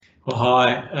Well,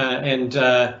 hi,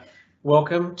 and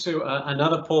welcome to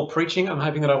another Paul preaching. I'm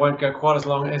hoping that I won't go quite as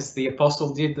long as the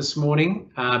apostle did this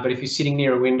morning, but if you're sitting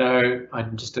near a window,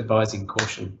 I'm just advising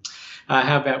caution.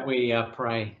 How about we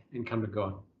pray and come to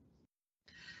God?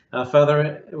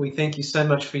 Father, we thank you so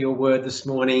much for your word this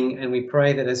morning, and we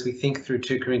pray that as we think through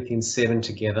 2 Corinthians 7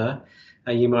 together,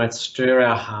 you might stir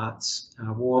our hearts,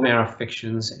 warm our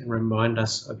affections, and remind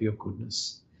us of your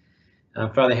goodness.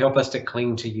 Father, help us to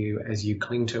cling to you as you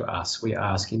cling to us, we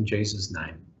ask in Jesus'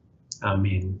 name.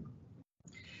 Amen.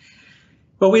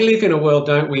 Well, we live in a world,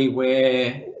 don't we,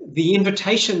 where the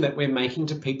invitation that we're making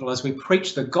to people as we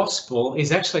preach the gospel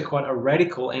is actually quite a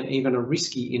radical and even a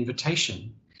risky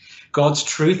invitation. God's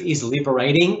truth is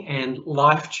liberating and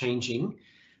life-changing,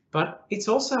 but it's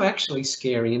also actually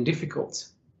scary and difficult.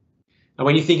 And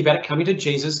when you think about it, coming to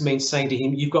Jesus means saying to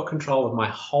him, you've got control of my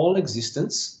whole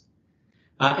existence.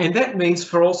 And that means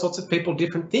for all sorts of people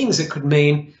different things. It could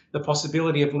mean the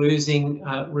possibility of losing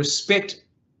respect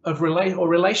of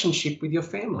relationship with your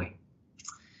family.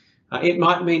 It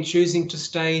might mean choosing to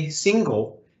stay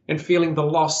single and feeling the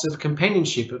loss of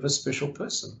companionship of a special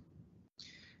person.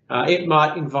 It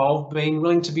might involve being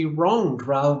willing to be wronged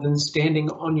rather than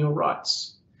standing on your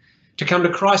rights. To come to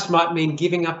Christ might mean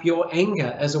giving up your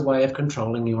anger as a way of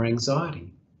controlling your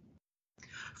anxiety.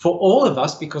 For all of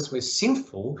us, because we're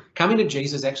sinful, coming to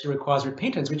Jesus actually requires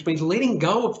repentance, which means letting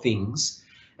go of things,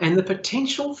 and the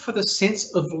potential for the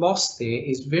sense of loss there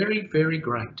is very, very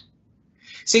great.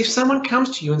 See, if someone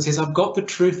comes to you and says, I've got the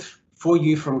truth for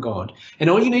you from God,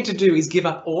 and all you need to do is give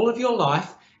up all of your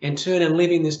life and turn and live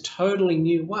in this totally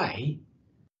new way,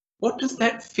 what does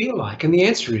that feel like? And the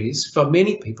answer is, for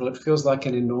many people, it feels like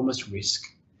an enormous risk.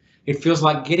 It feels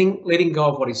like letting go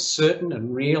of what is certain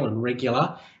and real and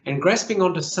regular and grasping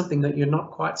onto something that you're not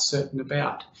quite certain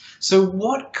about. So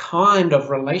what kind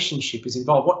of relationship is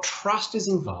involved? What trust is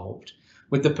involved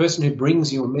with the person who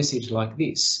brings you a message like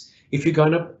this if you're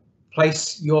going to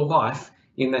place your life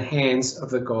in the hands of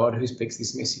the God who speaks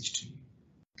this message to you?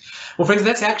 Well, friends,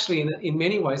 that's actually in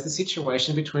many ways the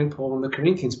situation between Paul and the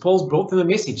Corinthians. Paul's brought them a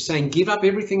message saying, give up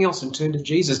everything else and turn to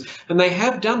Jesus. And they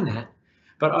have done that.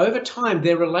 But over time,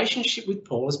 their relationship with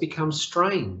Paul has become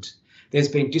strained. There's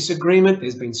been disagreement,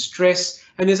 there's been stress,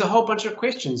 and there's a whole bunch of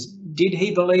questions. Did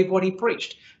he believe what he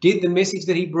preached? Did the message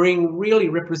that he bring really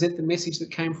represent the message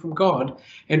that came from God?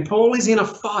 And Paul is in a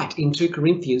fight in 2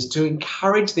 Corinthians to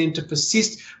encourage them to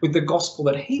persist with the gospel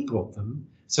that he brought them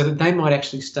so that they might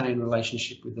actually stay in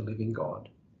relationship with the living God.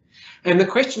 And the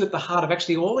question at the heart of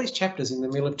actually all these chapters in the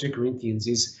middle of 2 Corinthians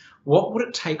is, what would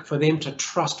it take for them to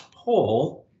trust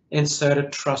Paul and so to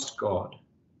trust God?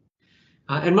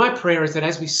 And my prayer is that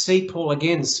as we see Paul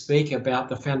again speak about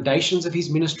the foundations of his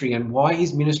ministry and why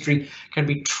his ministry can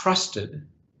be trusted,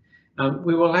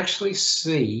 we will actually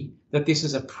see that this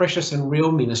is a precious and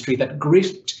real ministry that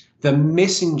gripped the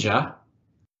messenger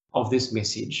of this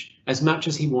message as much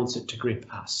as he wants it to grip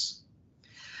us.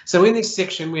 So in this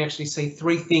section, we actually see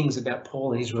three things about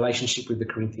Paul and his relationship with the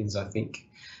Corinthians, I think.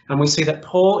 And we see that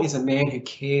Paul is a man who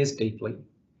cares deeply.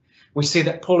 We see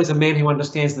that Paul is a man who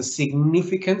understands the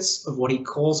significance of what he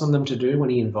calls on them to do when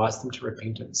he invites them to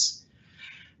repentance.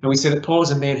 And we see that Paul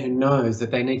is a man who knows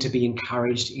that they need to be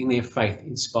encouraged in their faith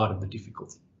in spite of the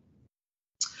difficulty.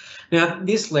 Now,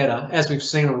 this letter, as we've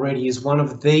seen already, is one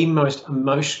of the most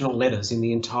emotional letters in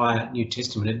the entire New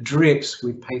Testament. It drips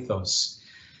with pathos.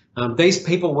 These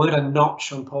people weren't a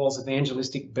notch on Paul's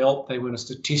evangelistic belt. They weren't a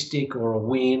statistic or a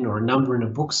win or a number in a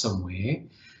book somewhere.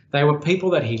 They were people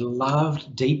that he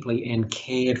loved deeply and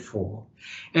cared for.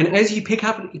 And as you pick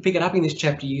it up in this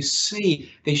chapter, you see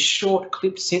these short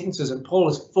clipped sentences and Paul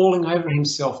is falling over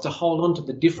himself to hold on to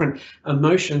the different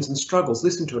emotions and struggles.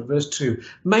 Listen to it, verse 2.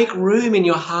 Make room in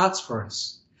your hearts for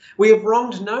us. We have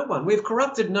wronged no one. We have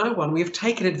corrupted no one. We have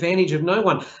taken advantage of no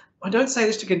one. I don't say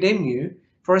this to condemn you,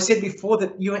 for I said before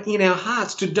that you are in our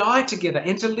hearts to die together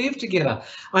and to live together.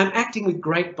 I am acting with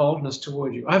great boldness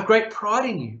toward you. I have great pride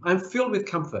in you. I am filled with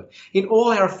comfort. In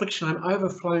all our affliction, I am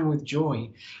overflowing with joy.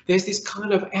 There's this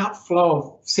kind of outflow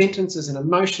of sentences and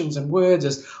emotions and words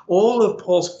as all of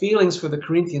Paul's feelings for the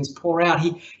Corinthians pour out.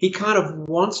 He kind of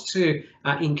wants to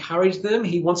encourage them.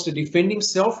 He wants to defend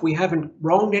himself. We haven't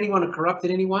wronged anyone or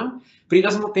corrupted anyone, but he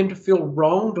doesn't want them to feel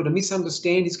wronged or to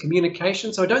misunderstand his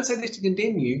communication. So I don't say this to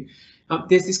condemn you.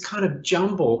 There's this kind of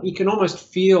jumble. You can almost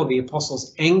feel the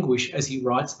apostle's anguish as he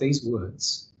writes these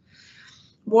words.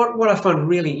 What I find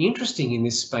really interesting in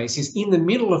this space is in the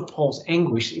middle of Paul's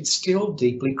anguish, it's still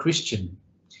deeply Christian.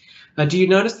 Do you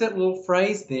notice that little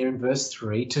phrase there in verse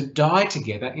 3, to die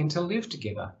together and to live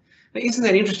together? Now, isn't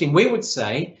that interesting? We would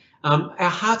say our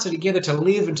hearts are together to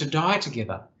live and to die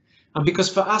together. Because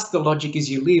for us, the logic is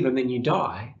you live and then you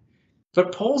die.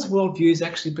 But Paul's worldview has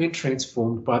actually been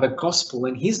transformed by the gospel,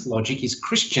 and his logic is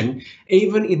Christian,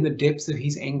 even in the depths of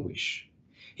his anguish.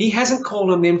 He hasn't called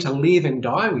on them to live and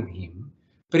die with him,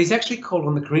 but he's actually called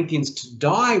on the Corinthians to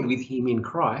die with him in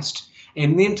Christ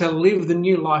and then to live the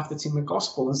new life that's in the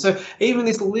gospel. And so even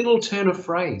this little turn of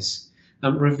phrase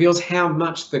reveals how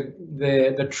much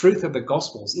the truth of the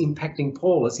gospel is impacting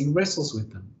Paul as he wrestles with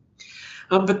them.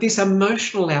 But this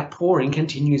emotional outpouring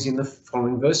continues in the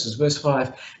following verses. Verse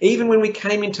 5, even when we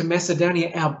came into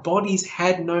Macedonia, our bodies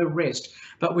had no rest,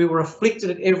 but we were afflicted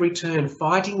at every turn,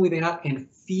 fighting without and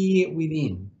fear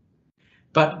within.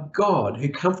 But God, who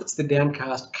comforts the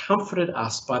downcast, comforted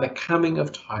us by the coming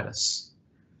of Titus.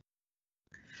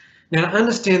 Now, to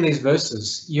understand these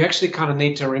verses, you actually kind of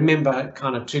need to remember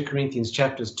kind of 2 Corinthians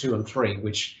chapters 2 and 3,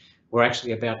 which were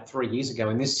actually about 3 years ago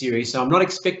in this series. So I'm not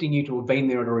expecting you to have been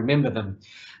there or to remember them.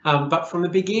 But from the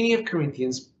beginning of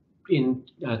Corinthians, in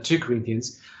 2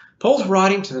 Corinthians, Paul's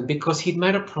writing to them because he'd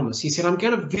made a promise. He said, I'm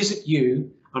going to visit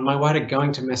you on my way to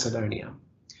going to Macedonia.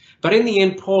 But in the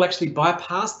end, Paul actually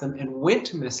bypassed them and went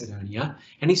to Macedonia,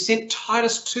 and he sent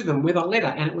Titus to them with a letter,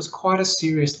 and it was quite a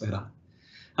serious letter.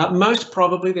 Most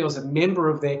probably there was a member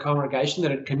of their congregation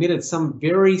that had committed some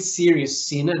very serious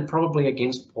sin, and probably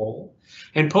against Paul.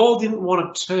 And Paul didn't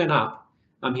want to turn up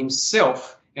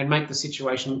himself and make the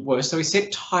situation worse, so he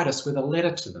sent Titus with a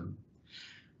letter to them.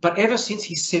 But ever since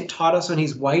he sent Titus on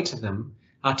his way to them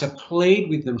to plead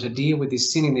with them to deal with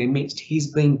this sin in their midst, he's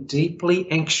been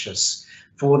deeply anxious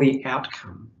for the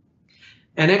outcome.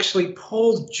 And actually,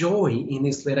 Paul's joy in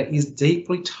this letter is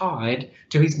deeply tied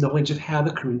to his knowledge of how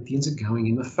the Corinthians are going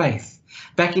in the faith.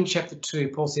 Back in chapter 2,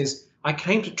 Paul says, I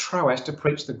came to Troas to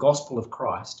preach the gospel of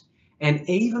Christ. And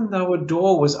even though a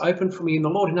door was open for me in the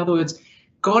Lord, in other words,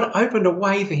 God opened a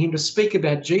way for him to speak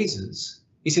about Jesus.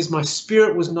 He says, my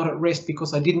spirit was not at rest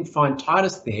because I didn't find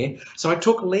Titus there. So I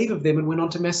took leave of them and went on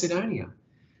to Macedonia.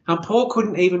 Paul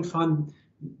couldn't even find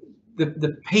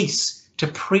the peace to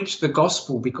preach the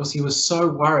gospel because he was so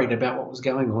worried about what was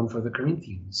going on for the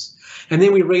Corinthians. And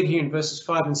then we read here in verses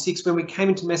 5 and 6, when we came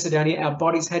into Macedonia, our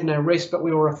bodies had no rest, but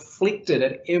we were afflicted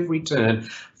at every turn,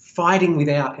 fighting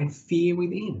without and fear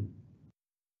within.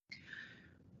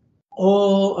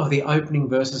 All of the opening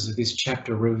verses of this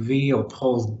chapter reveal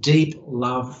Paul's deep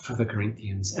love for the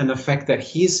Corinthians and the fact that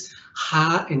his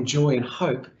heart and joy and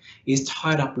hope is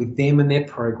tied up with them and their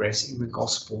progress in the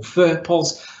gospel. For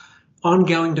Paul's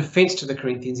ongoing defense to the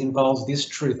Corinthians involves this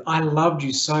truth. I loved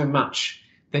you so much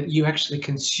that you actually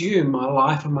consume my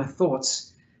life and my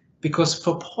thoughts, because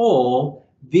for Paul,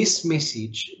 this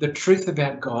message, the truth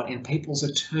about God and people's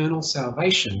eternal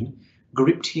salvation,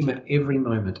 gripped him at every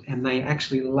moment, and they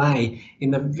actually lay in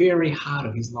the very heart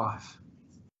of his life.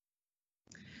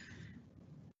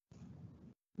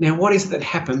 Now, what is it that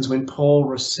happens when Paul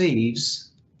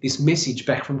receives this message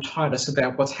back from Titus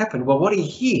about what's happened? Well, what he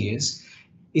hears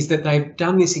is that they've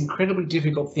done this incredibly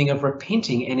difficult thing of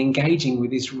repenting and engaging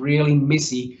with this really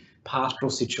messy pastoral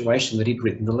situation that he'd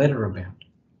written the letter about.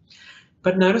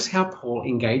 But notice how Paul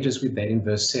engages with that in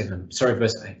verse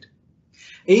 8.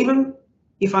 Even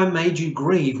if I made you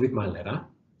grieve with my letter,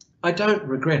 I don't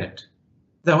regret it.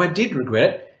 Though I did regret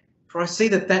it, for I see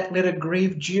that that letter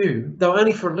grieved you, though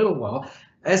only for a little while.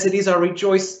 As it is, I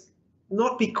rejoice,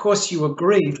 not because you were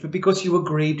grieved, but because you were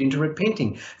grieved into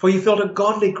repenting. For you felt a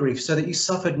godly grief, so that you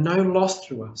suffered no loss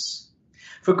through us.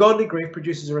 For godly grief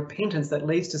produces a repentance that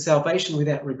leads to salvation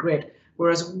without regret,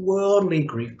 whereas worldly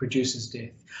grief produces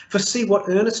death. For see what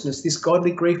earnestness this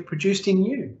godly grief produced in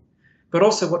you, but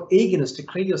also what eagerness to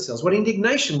clear yourselves, what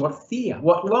indignation, what fear,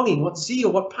 what longing, what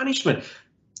zeal, what punishment.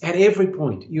 At every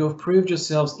point you have proved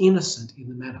yourselves innocent in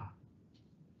the matter.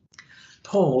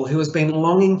 Paul, who has been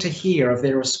longing to hear of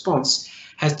their response,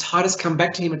 has Titus come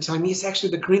back to him and tell him, yes,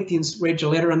 actually the Corinthians read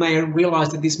your letter and they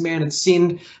realised that this man had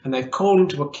sinned, and they've called him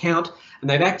to account, and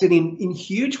they've acted in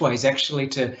huge ways actually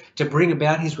to bring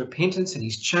about his repentance and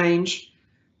his change.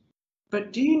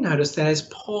 But do you notice that as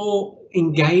Paul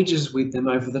engages with them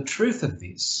over the truth of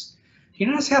this, do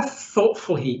you notice how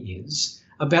thoughtful he is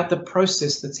about the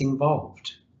process that's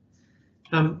involved?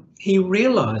 He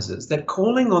realises that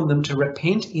calling on them to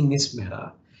repent in this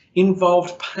matter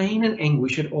involved pain and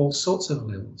anguish at all sorts of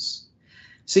levels.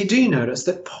 See, do you notice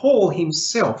that Paul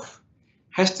himself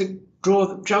has to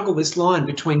juggle this line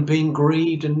between being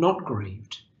grieved and not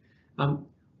grieved?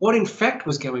 What in fact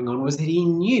was going on was that he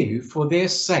knew for their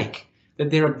sake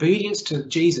that their obedience to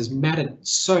Jesus mattered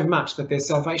so much that their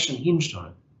salvation hinged on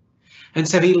it. And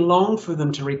so he longed for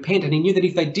them to repent, and he knew that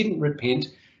if they didn't repent,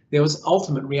 there was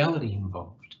ultimate reality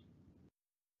involved.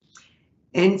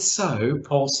 And so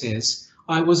Paul says,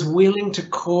 I was willing to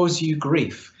cause you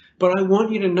grief, but I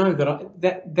want you to know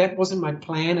that that wasn't my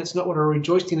plan. It's not what I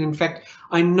rejoiced in. In fact,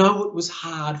 I know it was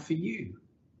hard for you.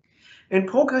 And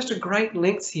Paul goes to great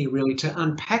lengths here really to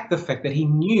unpack the fact that he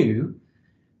knew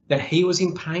that he was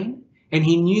in pain, and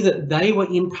he knew that they were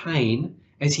in pain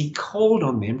as he called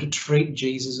on them to treat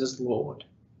Jesus as Lord.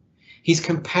 His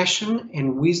compassion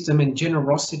and wisdom and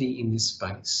generosity in this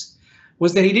space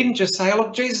was that he didn't just say, oh,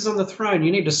 look, Jesus is on the throne,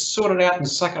 you need to sort it out and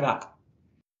suck it up.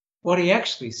 What he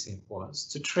actually said was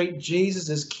to treat Jesus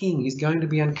as king is going to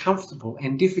be uncomfortable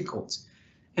and difficult.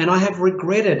 And I have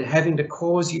regretted having to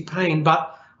cause you pain,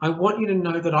 but I want you to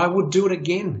know that I would do it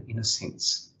again, in a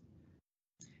sense.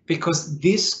 Because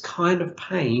this kind of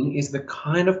pain is the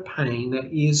kind of pain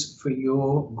that is for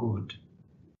your good.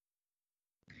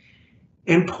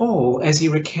 And Paul, as he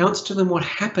recounts to them what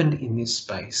happened in this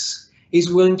space,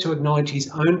 is willing to acknowledge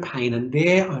his own pain and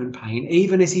their own pain,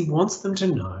 even as he wants them to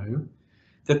know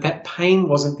that that pain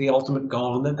wasn't the ultimate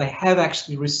goal and that they have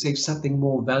actually received something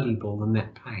more valuable than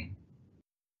that pain.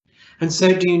 And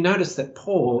so do you notice that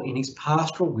Paul, in his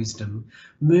pastoral wisdom,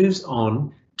 moves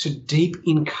on to deep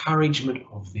encouragement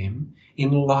of them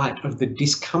in light of the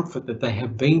discomfort that they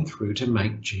have been through to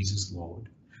make Jesus Lord.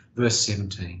 Verse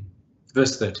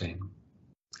 13.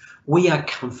 We are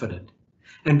comforted,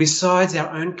 and besides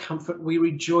our own comfort, we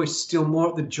rejoice still more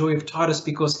at the joy of Titus,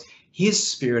 because his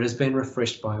spirit has been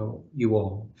refreshed by you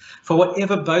all. For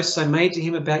whatever boasts I made to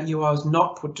him about you, I was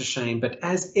not put to shame, but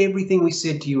as everything we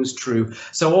said to you is true,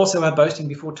 so also our boasting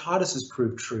before Titus has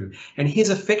proved true. And his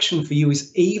affection for you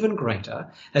is even greater,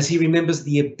 as he remembers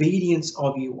the obedience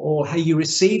of you all, how you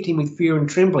received him with fear and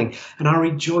trembling. And I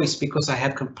rejoice because I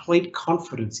have complete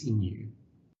confidence in you.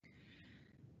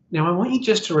 Now, I want you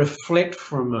just to reflect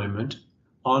for a moment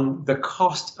on the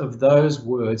cost of those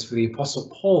words for the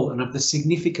Apostle Paul and of the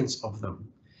significance of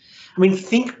them. I mean,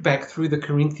 think back through the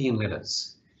Corinthian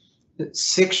letters.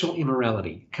 Sexual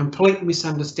immorality, complete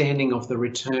misunderstanding of the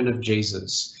return of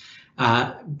Jesus,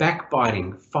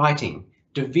 backbiting, fighting,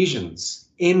 divisions,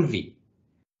 envy.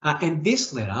 And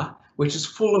this letter, which is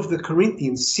full of the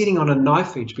Corinthians sitting on a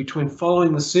knife edge between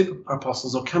following the super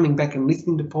apostles or coming back and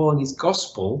listening to Paul and his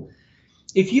gospel,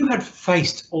 if you had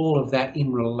faced all of that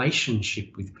in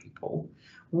relationship with people,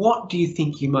 what do you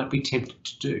think you might be tempted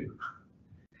to do?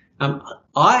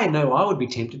 I know I would be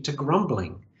tempted to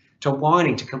grumbling, to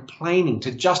whining, to complaining,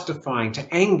 to justifying,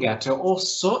 to anger, to all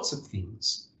sorts of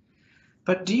things.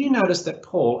 But do you notice that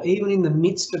Paul, even in the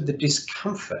midst of the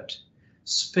discomfort,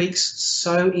 speaks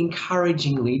so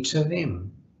encouragingly to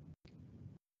them?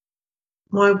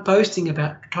 My boasting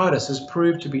about Titus has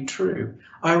proved to be true.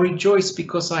 I rejoice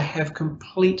because I have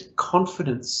complete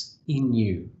confidence in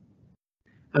you.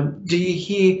 Do you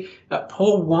hear?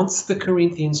 Paul wants the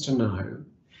Corinthians to know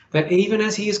that even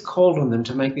as he has called on them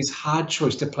to make this hard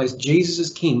choice to place Jesus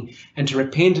as king and to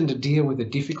repent and to deal with a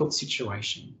difficult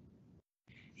situation,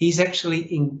 he's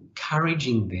actually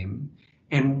encouraging them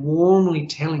and warmly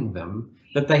telling them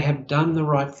that they have done the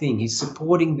right thing. He's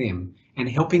supporting them and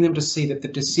helping them to see that the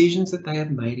decisions that they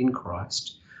have made in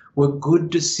Christ were good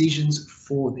decisions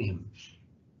for them.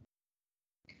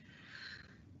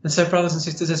 And so, brothers and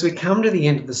sisters, as we come to the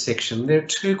end of the section, there are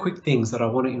two quick things that I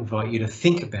want to invite you to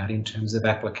think about in terms of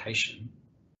application.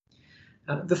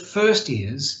 The first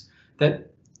is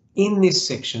that in this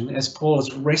section, as Paul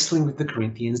is wrestling with the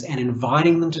Corinthians and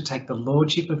inviting them to take the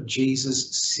lordship of Jesus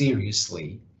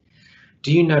seriously,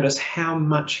 do you notice how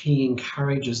much he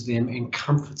encourages them and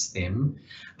comforts them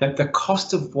that the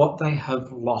cost of what they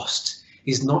have lost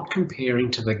is not comparing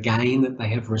to the gain that they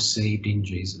have received in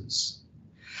Jesus?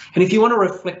 And if you want to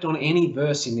reflect on any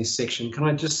verse in this section, can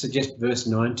I just suggest verse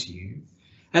 9 to you?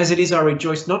 As it is, I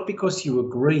rejoice not because you were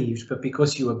grieved, but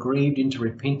because you were grieved into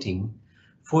repenting,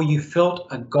 for you felt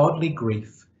a godly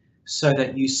grief, so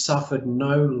that you suffered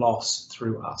no loss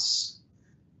through us.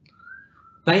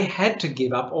 They had to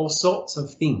give up all sorts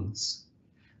of things.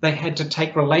 They had to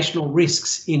take relational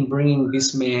risks in bringing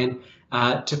this man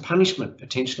to punishment,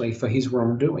 potentially, for his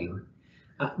wrongdoing.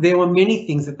 There were many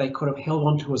things that they could have held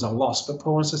on to as a loss, but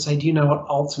Paul wants to say, do you know what?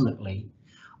 Ultimately,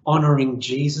 honouring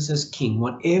Jesus as king,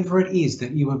 whatever it is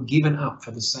that you have given up for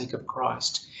the sake of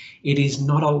Christ, it is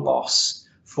not a loss,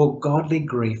 for godly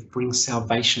grief brings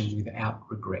salvation without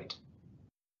regret.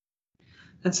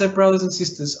 And so, brothers and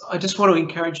sisters, I just want to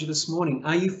encourage you this morning.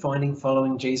 Are you finding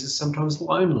following Jesus sometimes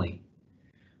lonely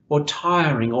or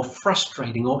tiring or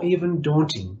frustrating or even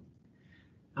daunting?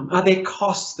 Are there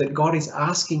costs that God is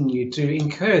asking you to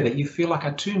incur that you feel like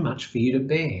are too much for you to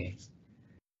bear?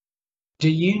 Do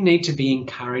you need to be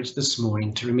encouraged this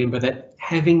morning to remember that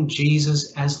having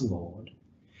Jesus as Lord,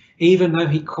 even though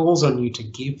he calls on you to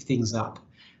give things up,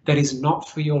 that is not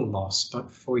for your loss,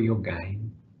 but for your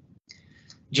gain.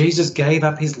 Jesus gave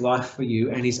up his life for you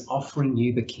and is offering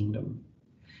you the kingdom.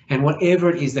 And whatever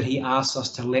it is that he asks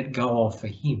us to let go of for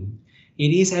him,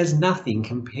 it is as nothing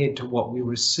compared to what we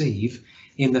receive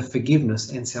in the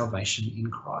forgiveness and salvation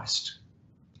in Christ.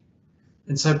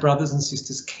 And so, brothers and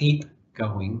sisters, keep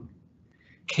going.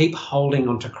 Keep holding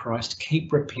on to Christ.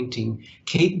 Keep repenting.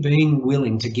 Keep being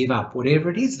willing to give up whatever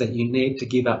it is that you need to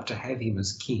give up to have him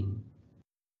as King.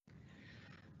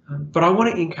 But I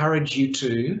want to encourage you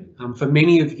to, for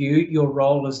many of you, your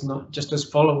role is not just as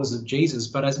followers of Jesus,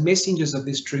 but as messengers of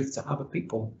this truth to other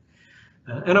people.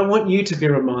 And I want you to be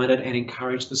reminded and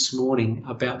encouraged this morning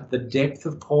about the depth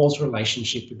of Paul's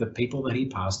relationship with the people that he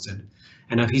pastored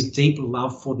and of his deep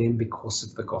love for them because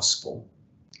of the gospel.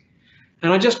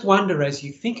 And I just wonder, as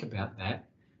you think about that,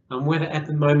 whether at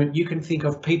the moment you can think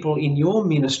of people in your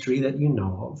ministry that you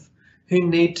know of who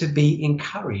need to be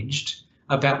encouraged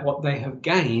about what they have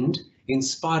gained in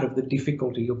spite of the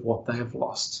difficulty of what they have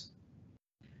lost.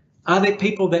 Are there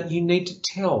people that you need to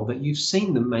tell that you've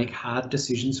seen them make hard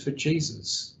decisions for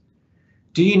Jesus?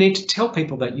 Do you need to tell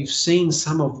people that you've seen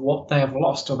some of what they have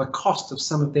lost or the cost of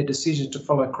some of their decisions to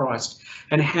follow Christ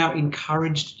and how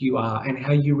encouraged you are and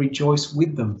how you rejoice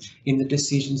with them in the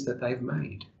decisions that they've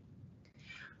made?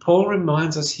 Paul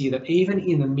reminds us here that even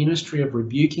in the ministry of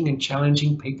rebuking and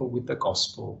challenging people with the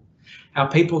gospel, our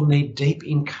people need deep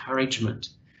encouragement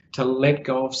to let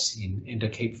go of sin and to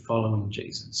keep following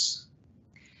Jesus.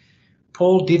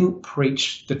 Paul didn't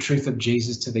preach the truth of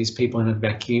Jesus to these people in a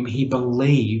vacuum. He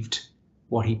believed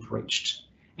what he preached,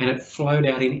 and it flowed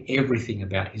out in everything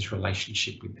about his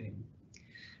relationship with them.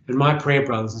 And my prayer,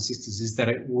 brothers and sisters, is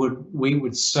that we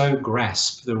would so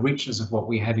grasp the richness of what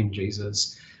we have in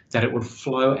Jesus that it would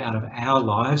flow out of our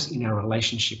lives in our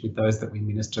relationship with those that we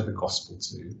minister the gospel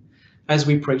to, as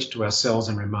we preach to ourselves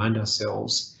and remind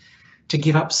ourselves to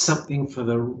give up something for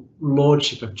the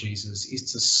lordship of Jesus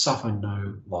is to suffer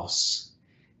no loss,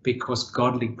 because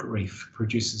godly grief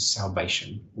produces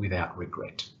salvation without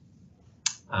regret.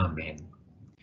 Amen.